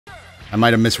I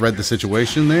might have misread the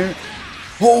situation there.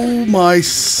 Oh my,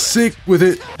 sick with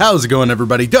it. How's it going,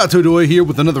 everybody? Dotodoya here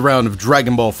with another round of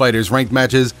Dragonball FighterZ ranked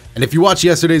matches. And if you watched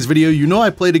yesterday's video, you know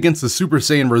I played against the Super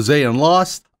Saiyan Rosé and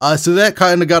lost. So that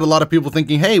kind of got a lot of people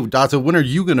thinking, hey, Dato, when are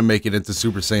you going to make it into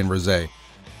Super Saiyan Rosé?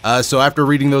 So after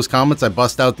reading those comments, I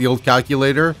bust out the old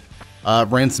calculator,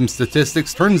 ran some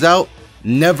statistics. Turns out,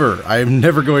 never. I am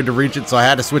never going to reach it, so I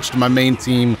had to switch to my main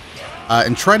team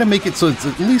and try to make it so it's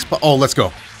at least... Oh, let's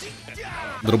go.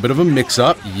 A little bit of a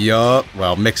mix-up. Yup.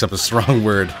 Well, mix-up is a strong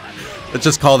word. Let's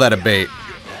just call that a bait.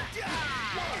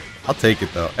 I'll take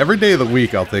it, though. Every day of the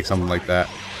week, I'll take something like that.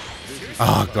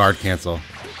 Oh, guard cancel.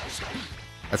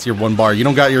 That's your one bar. You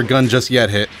don't got your gun just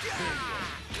yet, Hit.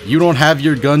 You don't have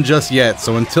your gun just yet.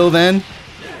 So until then,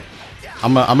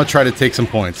 I'm gonna try to take some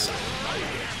points.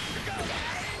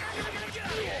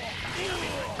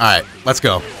 Alright, let's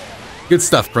go. Good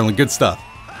stuff, Krillin. Good stuff.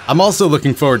 I'm also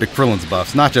looking forward to Krillin's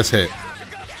buffs, not just Hit.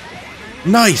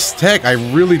 Nice tech! I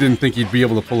really didn't think he'd be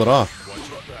able to pull it off.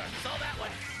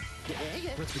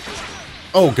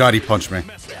 Oh god, he punched me.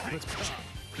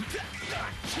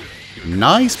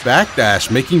 Nice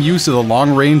backdash, making use of the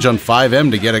long range on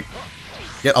 5M to get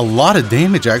a lot of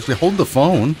damage, actually. Hold the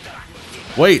phone.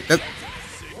 Wait, that...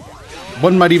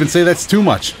 one might even say that's too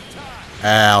much.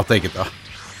 I'll take it, though.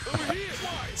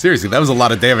 Seriously, that was a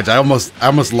lot of damage. I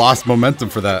almost lost momentum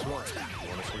for that.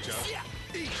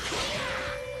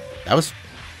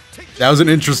 That was an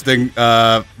interesting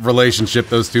relationship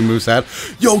those two moves had.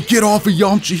 Yo, get off of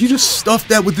Yamcha. He just stuffed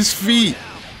that with his feet.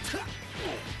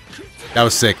 That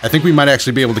was sick. I think we might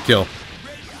actually be able to kill.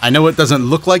 I know it doesn't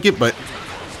look like it, but...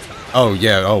 Oh,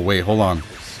 yeah. Oh, wait. Hold on.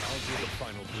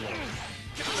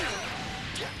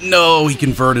 No, he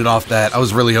converted off that. I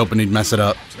was really hoping he'd mess it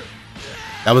up.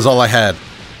 That was all I had.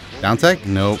 Down tech?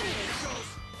 Nope.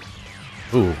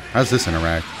 Ooh, how's this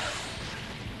interact?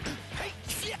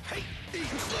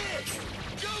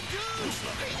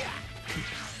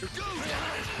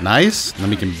 Nice.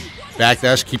 Then we can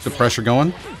backdash, keep the pressure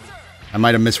going. I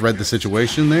might have misread the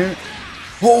situation there.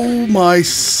 Oh my,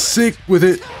 sick with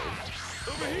it.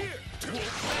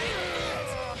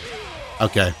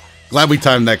 Okay. Glad we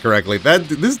timed that correctly.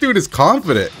 This dude is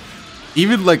confident.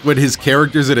 Even like when his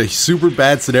character's in a super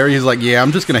bad scenario, he's like, yeah,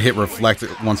 I'm just gonna hit reflect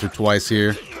once or twice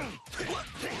here.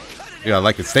 Yeah, I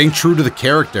like it. Staying true to the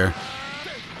character.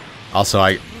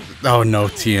 Also, oh no,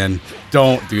 Tien.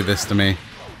 Don't do this to me.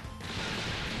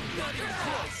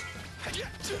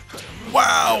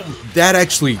 Wow! That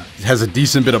actually has a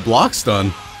decent bit of block stun.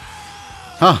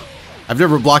 Huh. I've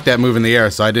never blocked that move in the air,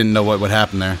 so I didn't know what would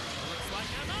happen there.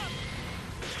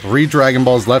 3 Dragon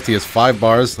Balls left. He has 5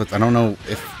 bars. I don't know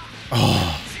if...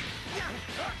 Oh.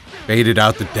 Baited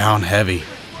out the down heavy.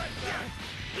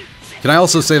 Can I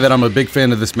also say that I'm a big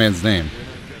fan of this man's name?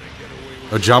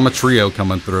 Ojama Trio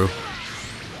coming through.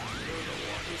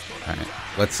 Alright.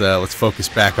 Let's focus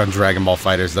back on Dragon Ball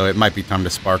FighterZ, though. It might be time to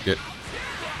spark it.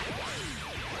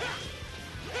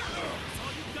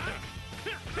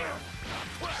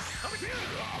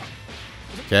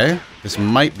 Okay, this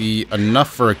might be enough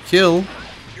for a kill.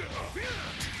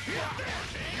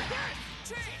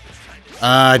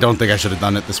 I don't think I should have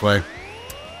done it this way.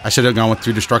 I should have gone with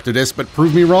 2 destructive discs, but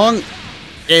prove me wrong.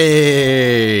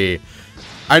 Hey,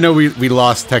 I know we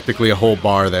lost technically a whole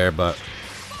bar there, but...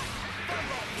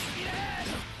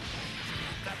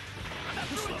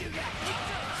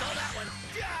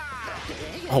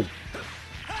 Oh.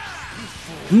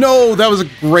 No, that was a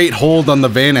great hold on the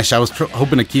Vanish. I was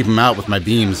hoping to keep him out with my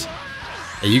beams.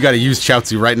 Hey, you gotta use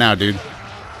Chaozu right now, dude.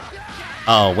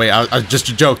 Oh, wait, just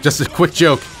a joke. Just a quick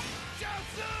joke.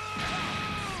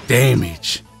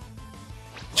 Damage.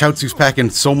 Chaozu's packing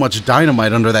so much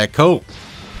dynamite under that coat.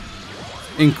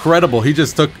 Incredible. He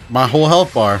just took my whole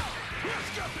health bar.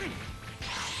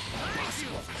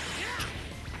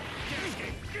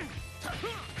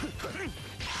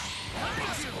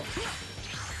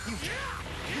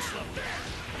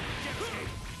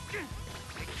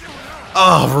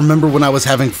 Oh, remember when I was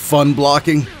having fun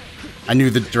blocking? I knew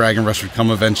the Dragon Rush would come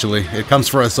eventually. It comes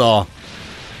for us all.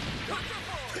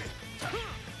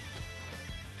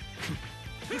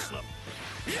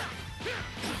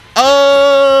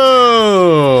 Oh!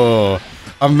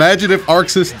 Imagine if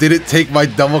Arxis didn't take my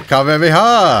double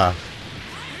Kamehameha.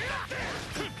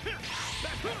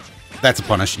 That's a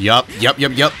punish. Yup.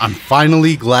 I'm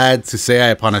finally glad to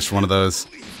say I punished one of those.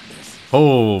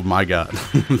 Oh my god.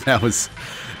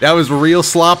 That was real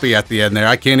sloppy at the end there.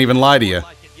 I can't even lie to you.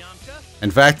 In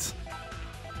fact,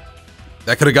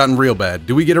 that could have gotten real bad.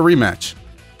 Do we get a rematch?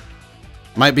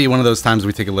 Might be one of those times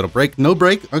we take a little break. No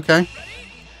break? Okay.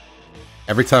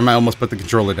 Every time I almost put the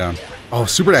controller down. Oh,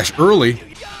 super dash early.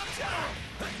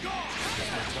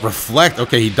 Reflect.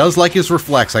 Okay, he does like his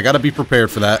reflex. I gotta be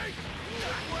prepared for that.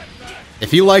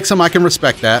 If he likes him, I can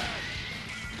respect that.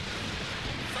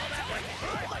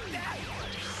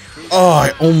 Oh,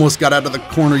 I almost got out of the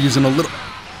corner using a little...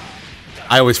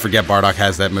 I always forget Bardock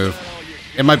has that move.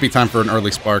 It might be time for an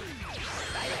early spark.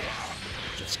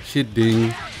 Just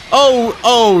kidding.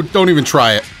 Oh, don't even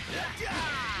try it.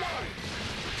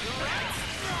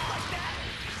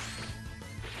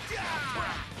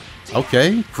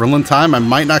 Okay, KRILLIN time. I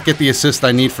might not get the assist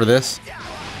I need for this.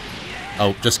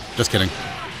 Oh, just kidding.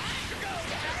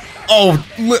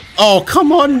 Oh,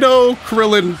 come on, no,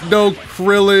 KRILLIN, no,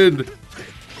 KRILLIN.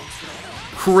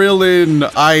 KRILLIN,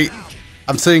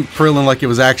 I'm saying KRILLIN like it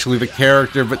was actually the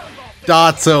character, but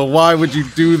Dato, why would you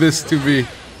do this to me?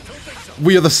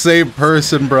 We are the same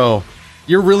person, bro.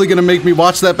 You're really gonna make me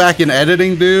watch that back in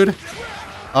editing, dude?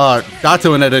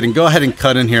 Dato in editing, go ahead and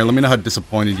cut in here. Let me know how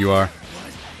disappointed you are.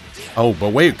 Oh,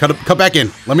 but wait, cut back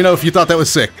in. Let me know if you thought that was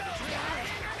sick.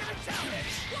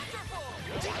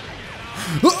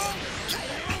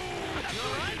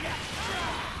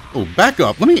 Oh, back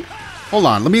up. Hold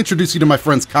on. Let me introduce you to my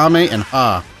friends KAME and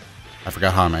Ha. I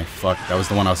forgot Hame. Fuck, that was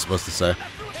the one I was supposed to say.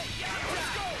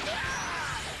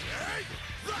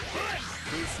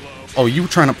 Oh, you were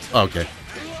trying to... Okay.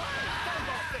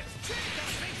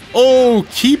 Oh,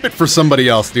 keep it for somebody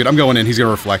else, dude. I'm going in. He's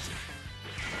gonna reflect.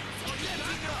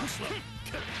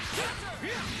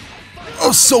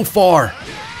 Oh, so far.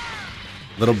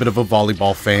 Little bit of a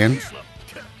volleyball fan.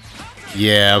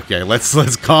 Yeah, okay.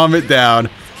 Let's calm it down.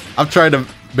 I'm trying to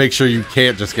make sure you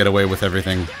can't just get away with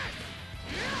everything.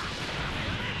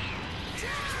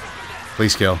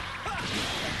 Please kill.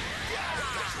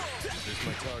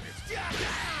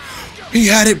 He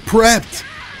had it prepped.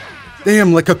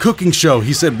 Damn, like a cooking show.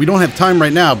 He said, we don't have time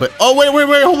right now, but... Oh, wait,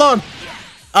 hold on.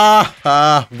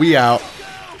 We out.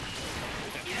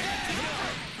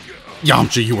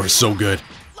 Yamcha, you are so good.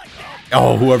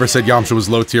 Oh, whoever said Yamcha was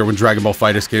low tier when Dragonball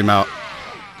FighterZ came out.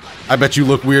 I bet you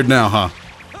look weird now, huh?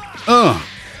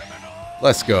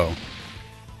 Let's go.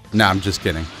 Nah, I'm just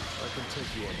kidding.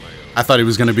 I thought he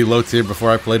was gonna be low tier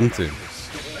before I played him too.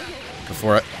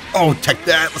 Oh, take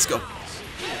that. Let's go.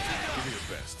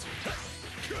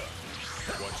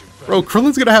 Bro,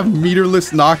 KRILLIN's gonna have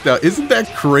meterless knockdown. Isn't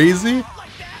that crazy?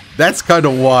 That's kind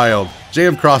of wild.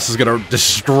 JM Cross is gonna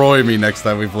destroy me next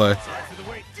time we play.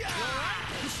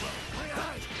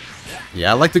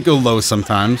 Yeah, I like to go low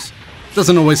sometimes.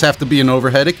 Doesn't always have to be an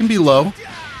overhead. It can be low.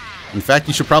 In fact,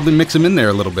 you should probably mix him in there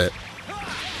a little bit.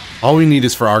 All we need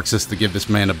is for Arxis to give this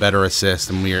man a better assist,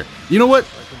 and we're... You know what?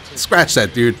 Scratch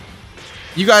that, dude.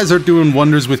 You guys are doing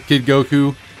wonders with Kid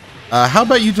Goku. How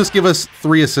about you just give us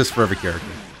 3 assists for every character?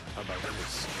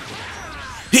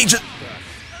 He just...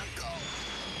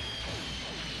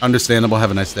 Understandable.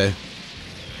 Have a nice day.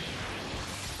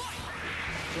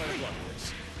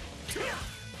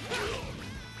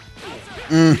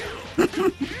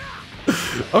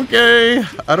 Okay.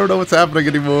 I don't know what's happening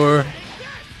anymore.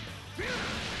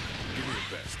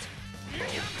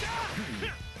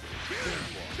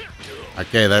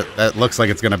 Okay, that looks like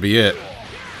it's gonna be it.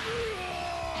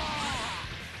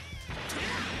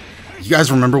 You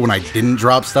guys remember when I didn't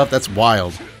drop stuff? That's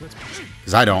wild.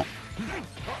 Because I don't.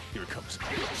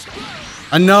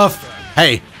 Enough!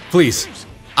 Hey, please.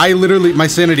 I literally, my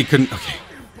sanity couldn't... Okay.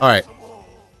 Alright.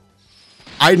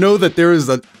 I know that there's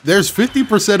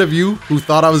 50% of you who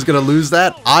thought I was gonna lose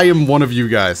that. I am one of you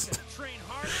guys.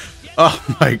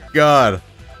 Oh my god.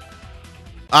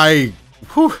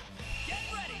 Whew.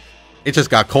 It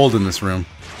just got cold in this room.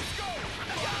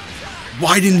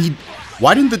 Why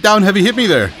didn't the down heavy hit me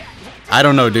there? I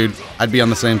don't know, dude. I'd be on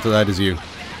the same side as you.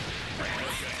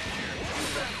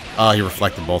 Oh, he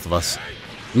reflected both of us.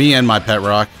 Me and my pet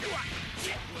rock.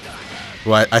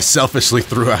 Who I selfishly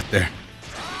threw out there.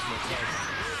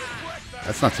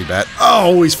 That's not too bad.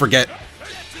 Oh, always forget.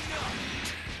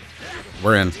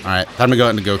 We're in. Alright, time to go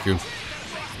out into Goku.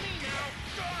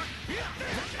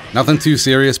 Nothing too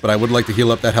serious, but I would like to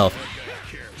heal up that health.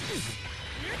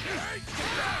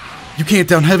 You can't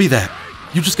down heavy that.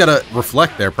 You just gotta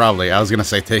reflect there, probably. I was gonna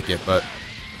say take it, but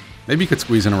maybe you could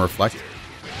squeeze in and reflect.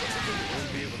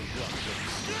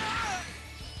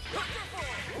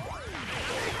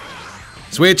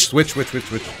 Switch.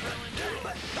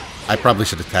 I probably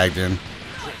should have tagged in.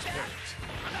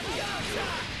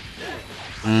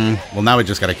 Well, now we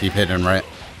just gotta keep hitting, right?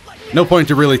 No point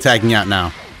to really tagging out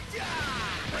now.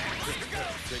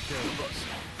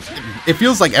 It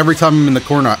feels like every time I'm in the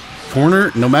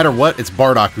corner, no matter what, it's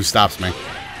Bardock who stops me.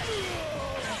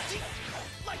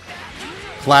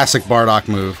 Classic Bardock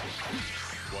move.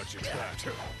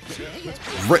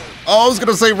 Oh, I was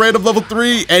gonna say random level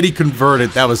 3, and he converted.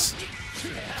 That was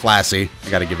classy. I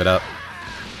gotta give it up.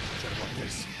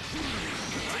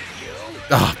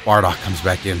 Ah, Bardock comes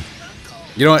back in.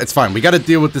 You know what? It's fine. We gotta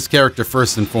deal with this character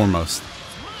first and foremost.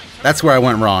 That's where I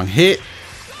went wrong. Hit.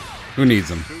 Who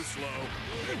needs him?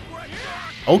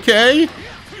 Okay.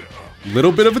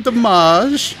 Little bit of a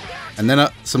damage. And then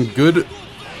some good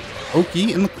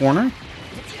Oki in the corner.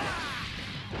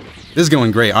 This is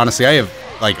going great. Honestly, I have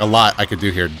like a lot I could do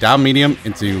here. Down medium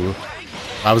into...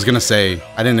 I was gonna say,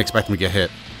 I didn't expect him to get hit.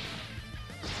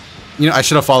 You know, I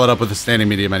should have followed up with a standing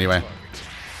medium anyway.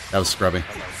 That was scrubby.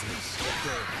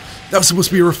 That was supposed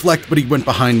to be a reflect, but he went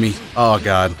behind me. Oh,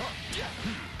 God.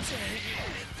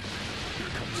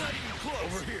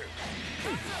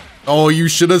 Oh, you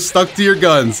should have stuck to your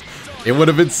guns. It would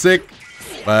have been sick,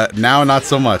 but now not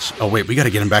so much. Oh, wait, we got to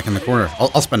get him back in the corner.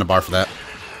 I'll spend a bar for that.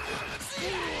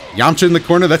 Yamcha in the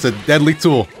corner, that's a deadly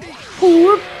tool.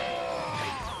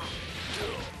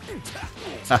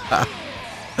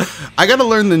 I gotta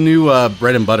learn the new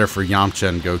bread and butter for Yamcha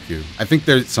and Goku. I think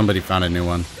somebody found a new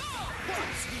one.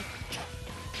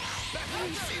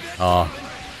 Oh.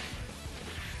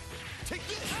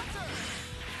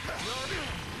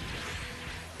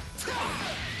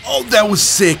 Oh, that was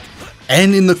sick.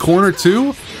 And in the corner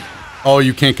too? Oh,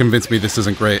 you can't convince me this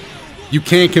isn't great. You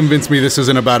can't convince me this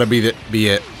isn't about to be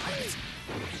it.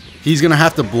 He's gonna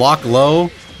have to block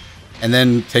low and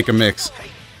then take a mix.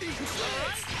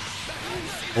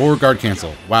 Or guard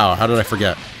cancel. Wow, how did I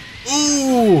forget?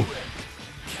 Ooh!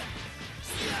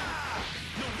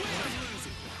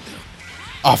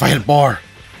 Oh, if I had bar.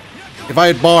 If I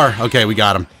had bar. Okay, we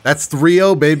got him. That's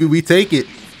 3-0, baby. We take it.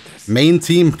 Main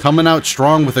team coming out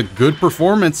strong with a good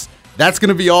performance. That's going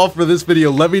to be all for this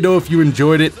video. Let me know if you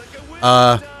enjoyed it.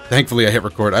 Thankfully, I hit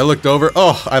record. I looked over.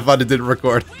 Oh, I thought it didn't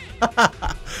record.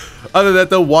 Other than that,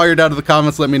 though, while you're down in the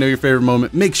comments, let me know your favorite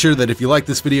moment. Make sure that if you like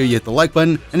this video, you hit the like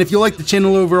button. And if you like the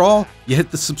channel overall, you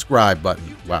hit the subscribe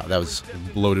button. Wow, that was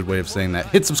a loaded way of saying that.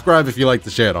 Hit subscribe if you like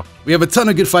the channel. We have a ton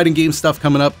of good fighting game stuff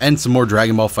coming up and some more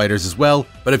Dragon Ball FighterZ as well.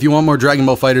 But if you want more Dragon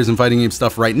Ball FighterZ and fighting game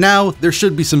stuff right now, there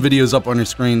should be some videos up on your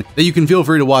screen that you can feel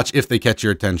free to watch if they catch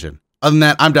your attention. Other than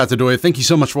that, I'm Dotodoya. Thank you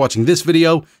so much for watching this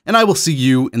video, and I will see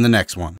you in the next one.